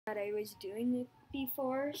that I was doing it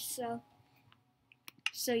before, so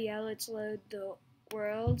yeah, let's load the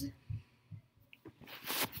world.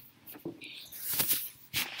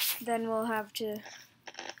 Then we'll have to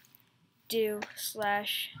do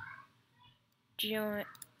 /join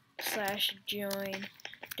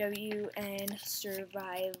WN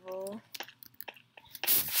survival.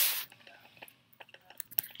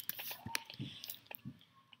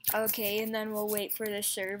 Okay, and then we'll wait for the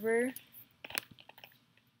server.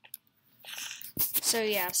 So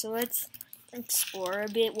yeah, so let's explore a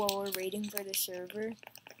bit while we're waiting for the server.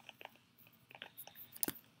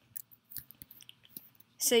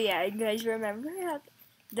 So yeah, you guys remember how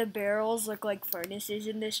the barrels look like furnaces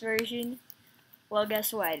in this version? Well,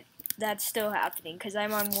 guess what? That's still happening because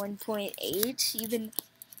I'm on 1.8, even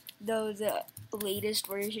though the latest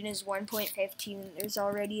version is 1.15. There's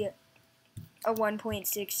already a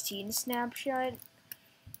 1.16 snapshot.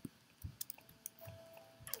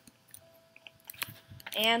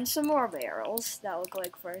 And some more barrels that look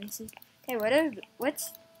like furnaces. Hey,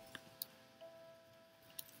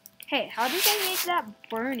 Hey, how did I make that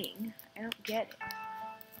burning? I don't get it.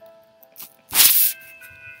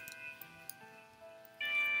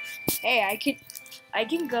 Hey, I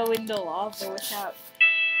can go into lava without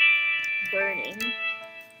burning.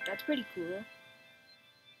 That's pretty cool.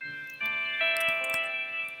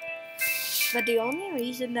 But the only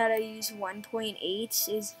reason that I use 1.8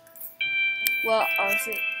 is, well,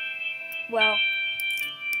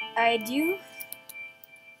 I do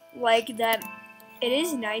like that. It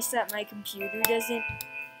is nice that my computer doesn't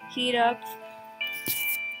heat up.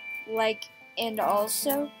 And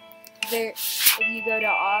also, if you go to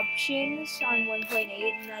options on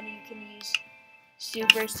 1.8 and then you can use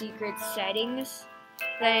super secret settings,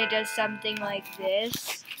 then it does something like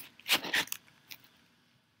this.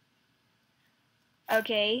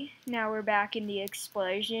 Okay, now we're back in the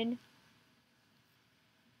explosion.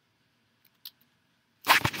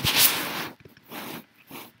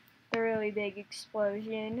 The really big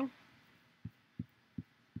explosion.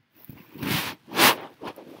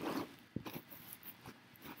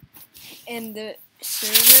 And the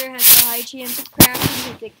server has a high chance of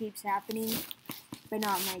crashing because it keeps happening, but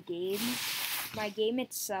not my game. My game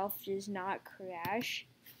itself does not crash,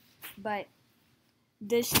 but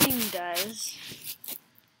this thing does.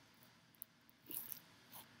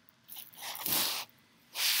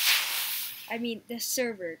 I mean, the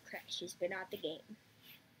server crashes, but not the game.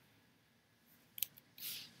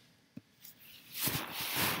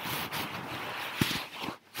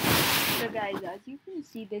 So guys, as you can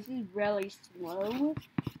see, this is really slow.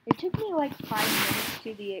 It took me like 5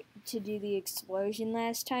 minutes to do the explosion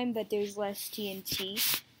last time, but there's less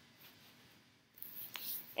TNT.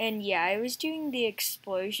 And yeah, I was doing the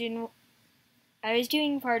explosion. I was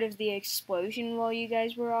doing part of the explosion while you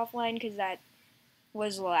guys were offline because that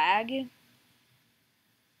was lag.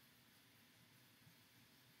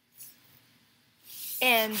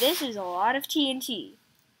 And this is a lot of TNT.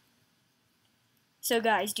 So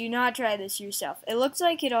guys, do not try this yourself. It looks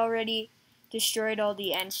like it already destroyed all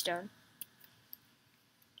the endstone.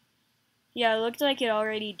 Yeah, it looked like it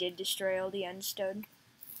already did destroy all the endstone.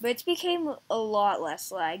 But it's became a lot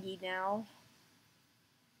less laggy now.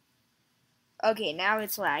 Okay, now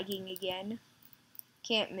it's lagging again.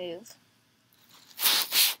 Can't move.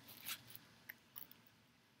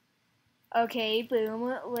 Okay, boom,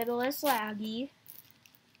 a little less laggy.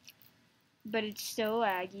 But it's still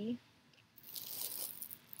laggy.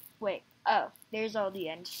 Wait, oh, there's all the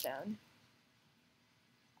endstone.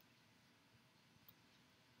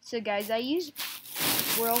 So guys, I use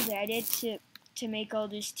World Edit to make all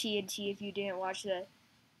this TNT if you didn't watch the...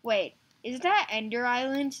 Wait, is that Ender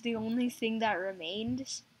Island the only thing that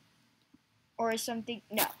remains? Or is something...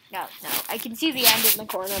 No. I can see the end in the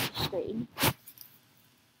corner of the screen.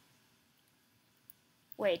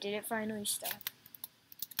 Wait, did it finally stop?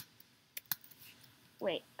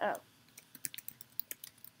 Wait, oh.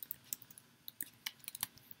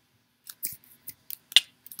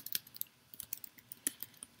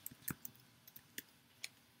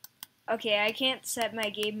 Okay, I can't set my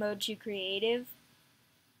game mode to creative,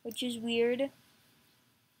 which is weird.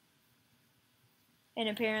 And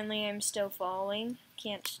apparently I'm still falling.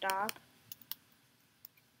 Can't stop.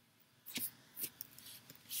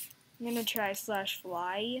 I'm gonna try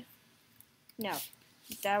 /fly. No,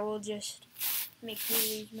 that will just make me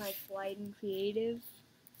lose my flight in creative.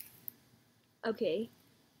 Okay.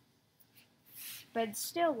 But it's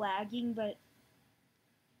still lagging, but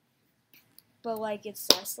like it's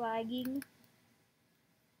less lagging.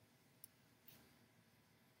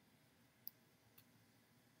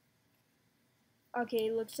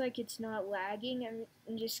 Okay, looks like it's not lagging.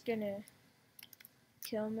 I'm just gonna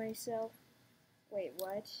kill myself. Wait,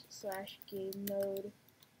 what? Slash game mode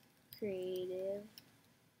creative.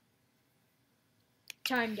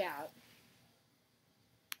 Timed out.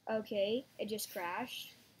 Okay, it just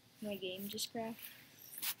crashed. My game just crashed.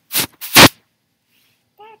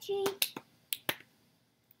 Patchy.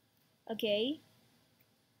 Okay.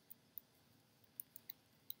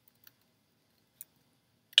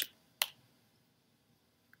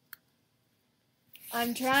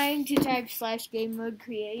 I'm trying to type slash game mode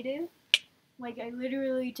creative. Like, I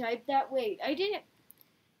literally typed that. Wait, I didn't.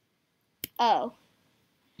 Oh.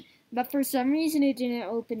 But for some reason, it didn't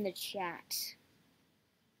open the chat.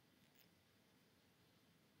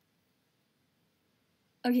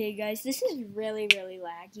 Okay, guys, this is really, really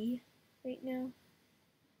laggy right now.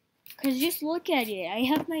 Because just look at it. I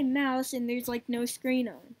have my mouse and there's, like, no screen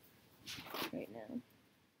on right now.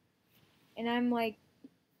 And I'm, like,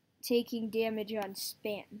 taking damage on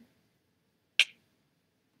spam.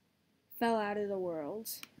 Fell out of the world.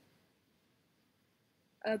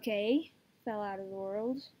 Okay, fell out of the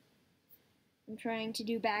world. I'm trying to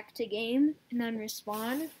do back to game and then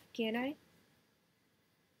respawn. Can I?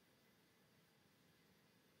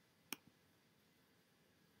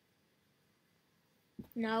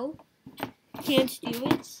 No. Can't do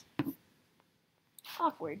it.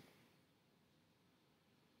 Awkward.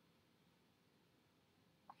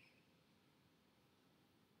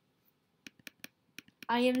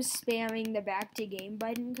 I am spamming the back to game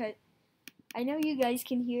button because I know you guys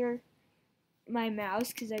can hear my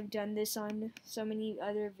mouse because I've done this on so many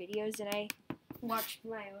other videos and I watched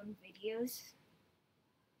my own videos.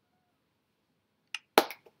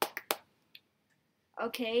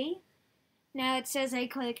 Okay. Now it says I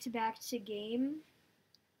clicked back to game.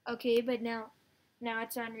 Okay, but now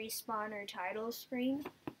it's on respawn or title screen.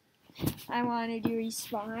 I wanted to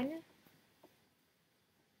respawn.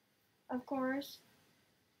 Of course.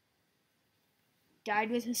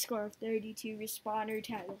 Died with a score of 32, respawn or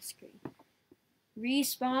title screen.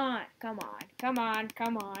 Respawn! Come on, come on,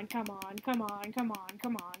 come on, come on, come on, come on,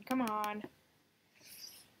 come on, come on.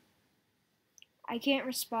 I can't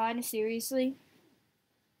respawn, seriously?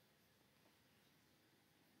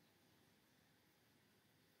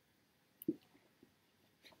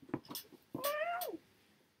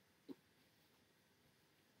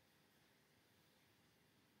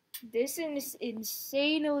 This is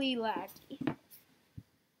insanely laggy.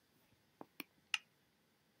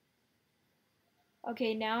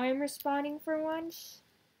 Okay, now I'm respawning for once.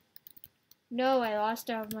 No, I lost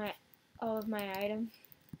all of my items.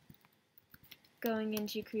 Going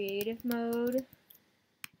into creative mode.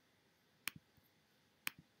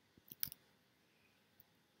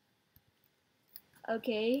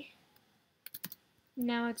 Okay.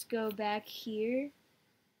 Now let's go back here.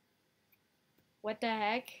 What the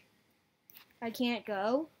heck? I can't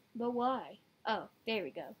go? But why? Oh, there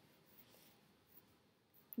we go.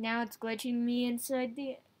 Now it's glitching me inside the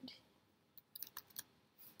end.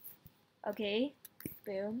 Okay.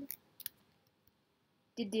 Boom.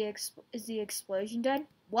 Is the explosion done?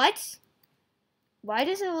 What? Why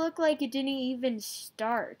does it look like it didn't even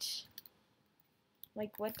start?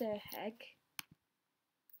 Like, what the heck?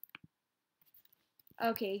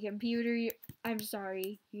 Okay, computer, I'm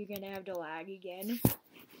sorry. You're gonna have to lag again.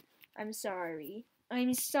 I'm sorry.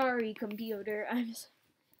 I'm sorry, computer.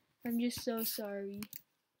 I'm just so sorry.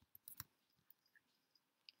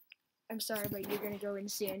 I'm sorry, but you're gonna go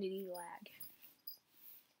insanity lag.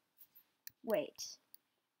 Wait.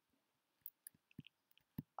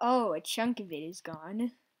 Oh, a chunk of it is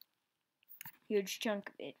gone. Huge chunk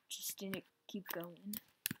of it just didn't keep going.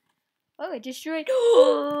 Oh, it destroyed.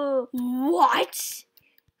 What?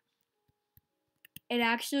 It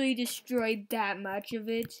actually destroyed that much of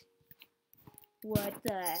it? What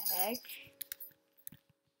the heck?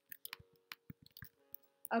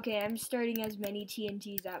 Okay, I'm starting as many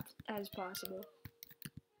TNTs up as possible.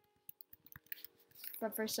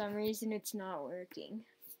 But for some reason, it's not working.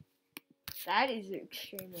 That is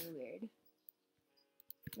extremely weird.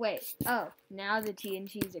 Wait, oh, now the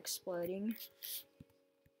TNT is exploding.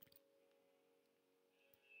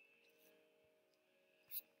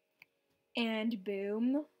 And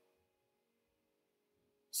boom.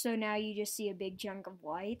 So now you just see a big chunk of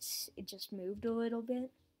whites. It just moved a little bit.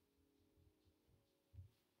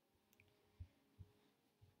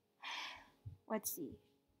 Let's see.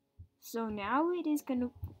 So now it is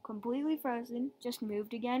completely frozen, just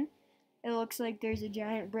moved again. It looks like there's a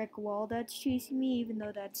giant brick wall that's chasing me, even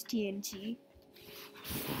though that's TNT.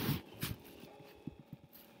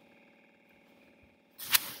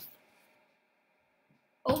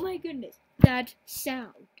 Oh my goodness. that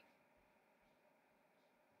sound?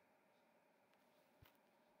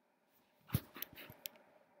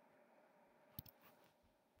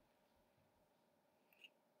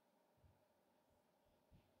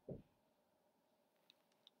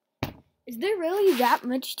 Is there really that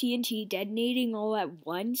much TNT detonating all at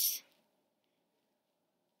once?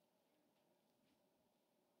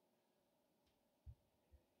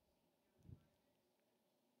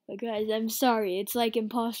 But guys, I'm sorry, it's like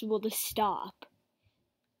impossible to stop.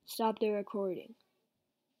 Stop the recording.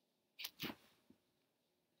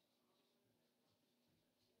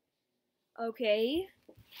 Okay,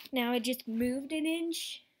 now it just moved an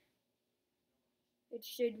inch. It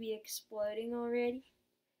should be exploding already.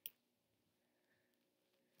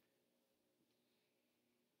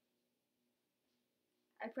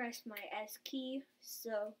 I pressed my S key,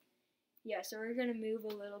 so yeah, so we're gonna move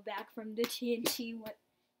a little back from the TNT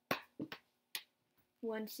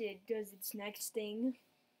once it does its next thing.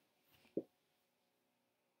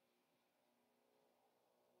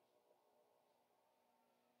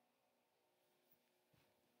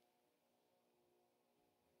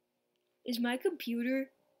 Is my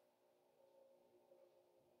computer?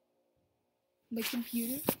 My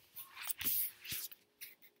computer?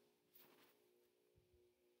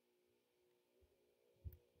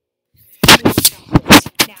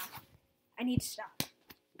 Now. I need to stop.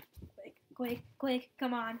 Quick,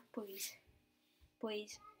 come on, please.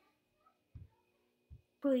 Please.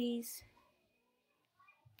 Please.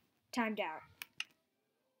 Timed out.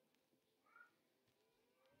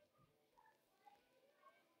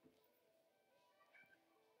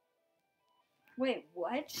 Wait,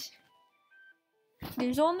 what?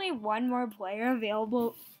 There's only one more player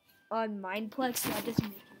available on Mineplex, that doesn't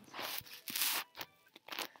make sense.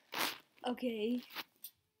 Okay.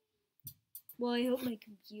 Well, I hope my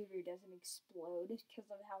computer doesn't explode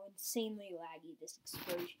because of how insanely laggy this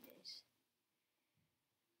explosion is.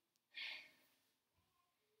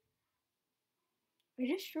 I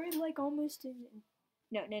destroyed like almost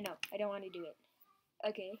No, I don't want to do it.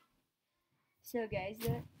 Okay. So guys,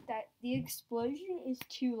 the explosion is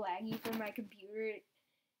too laggy for my computer.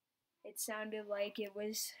 It sounded like it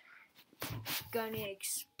was gonna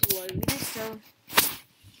explode, so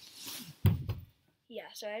yeah,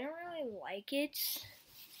 so I don't really like it.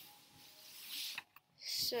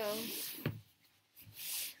 So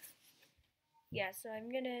yeah, so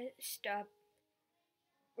I'm gonna stop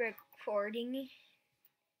recording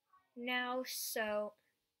now. So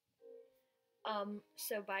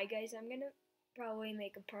bye guys. I'm gonna probably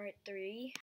make a part 3.